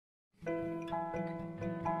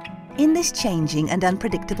In this changing and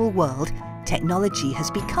unpredictable world, technology has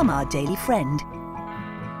become our daily friend.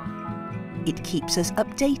 It keeps us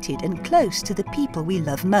updated and close to the people we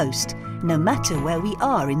love most, no matter where we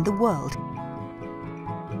are in the world.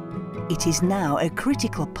 It is now a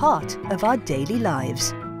critical part of our daily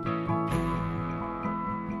lives.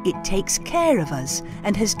 It takes care of us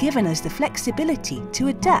and has given us the flexibility to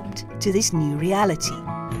adapt to this new reality.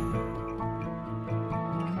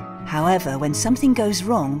 However, when something goes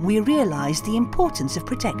wrong, we realise the importance of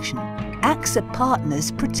protection. AXA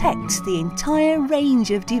Partners protects the entire range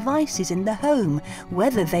of devices in the home,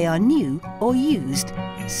 whether they are new or used,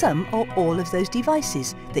 some or all of those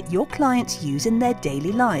devices that your clients use in their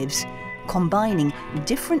daily lives, combining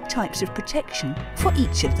different types of protection for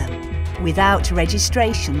each of them, without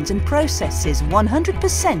registrations and processes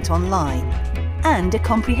 100% online, and a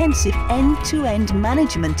comprehensive end-to-end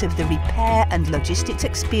management of the repair and logistics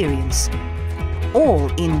experience, all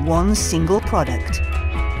in one single product.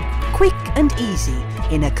 Quick and easy,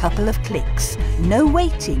 in a couple of clicks, no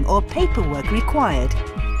waiting or paperwork required.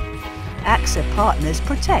 AXA Partners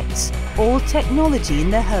protects all technology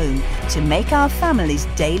in the home to make our families'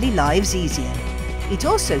 daily lives easier. It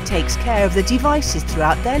also takes care of the devices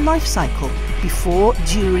throughout their life cycle, before,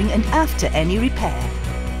 during and after any repair.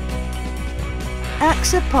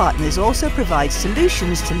 AXA Partners also provides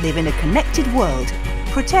solutions to live in a connected world,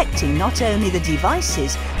 protecting not only the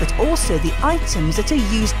devices but also the items that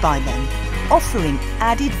are used by them, offering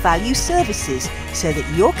added value services so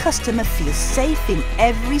that your customer feels safe in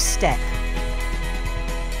every step.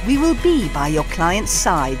 We will be by your client's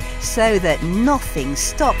side so that nothing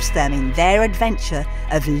stops them in their adventure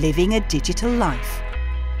of living a digital life.